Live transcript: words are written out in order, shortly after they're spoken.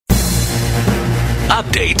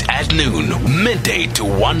Update at noon, midday to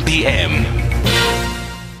 1 p.m.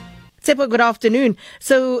 Tsepo, good afternoon.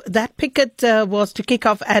 So that picket was to kick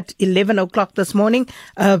off at 11 o'clock this morning.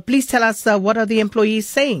 Please tell us what are the employees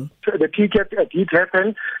saying? The picket did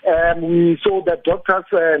happen. We saw that doctors,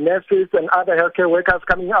 nurses and other healthcare workers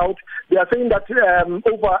coming out. They are saying that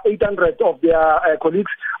over 800 of their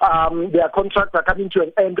colleagues, their contracts are coming to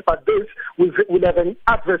an end, but this will have an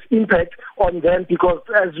adverse impact on them because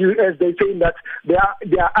as they say that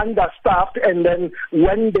they are understaffed, and then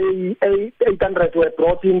when the 800 were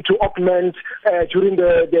brought in to augment during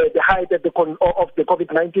the height of the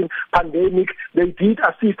COVID-19 pandemic, they did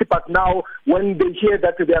assist, but now when they hear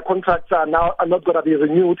that their contracts are not going to be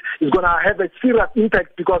renewed, it's going to have a serious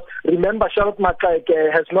impact because remember, Charlotte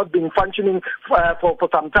Maxeke has not been functioning for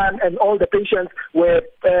some time, and all the patients were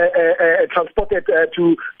transported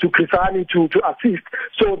to Chris Hani to assist.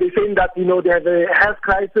 So they're saying that they have a health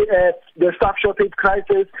crisis, the staff shortage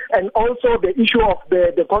crisis, and also the issue of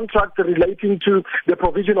the contract relating to the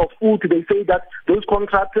provision of food. They say that those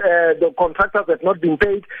the contractors have not been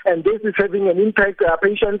paid, and this is having an impact.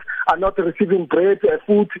 Patients are not receiving bread,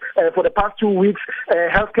 food. For the past 2 weeks,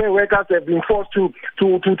 healthcare workers have been forced to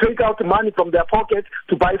take out money from their pockets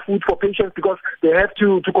to buy food for patients because they have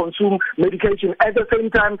to consume medication. At the same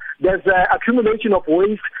time, there's accumulation of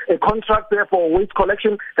waste. A contract for waste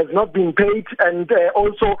collection has not been paid, and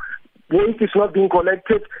also waste is not being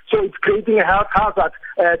collected, so it's creating a health hazard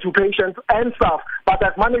to patients and staff. But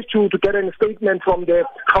I've managed to get a statement from the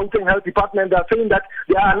Gauteng Health Department. They're saying that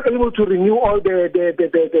they are unable to renew all the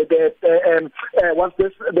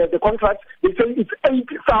contracts. They say it's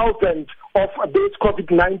 8,000 of this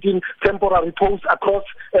COVID-19 temporary posts across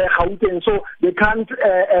Gauteng, so they can't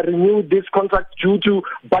renew this contract due to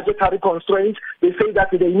budgetary constraints. They say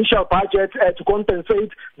that the initial budget to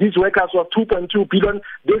compensate these workers was 2.2 billion.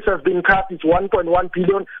 This has been cut, it's 1.1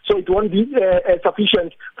 billion, so it won't be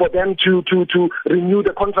sufficient for them to renew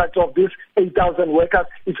the contract of these 8,000 workers.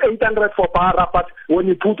 It's 800 for Para, but when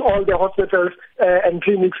you put all the hospitals and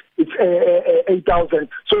clinics, it's 8,000.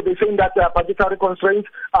 So they're saying that budgetary constraints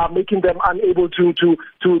are making them unable to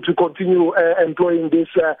continue employing these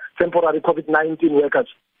temporary COVID-19 workers.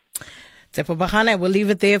 Tsepo Bahana, we'll leave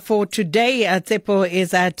it there for today. Tsepo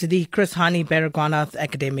is at the Chris Hani Baragwanath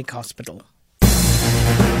Academic Hospital.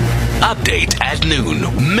 Update at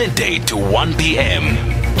noon, midday to 1 p.m.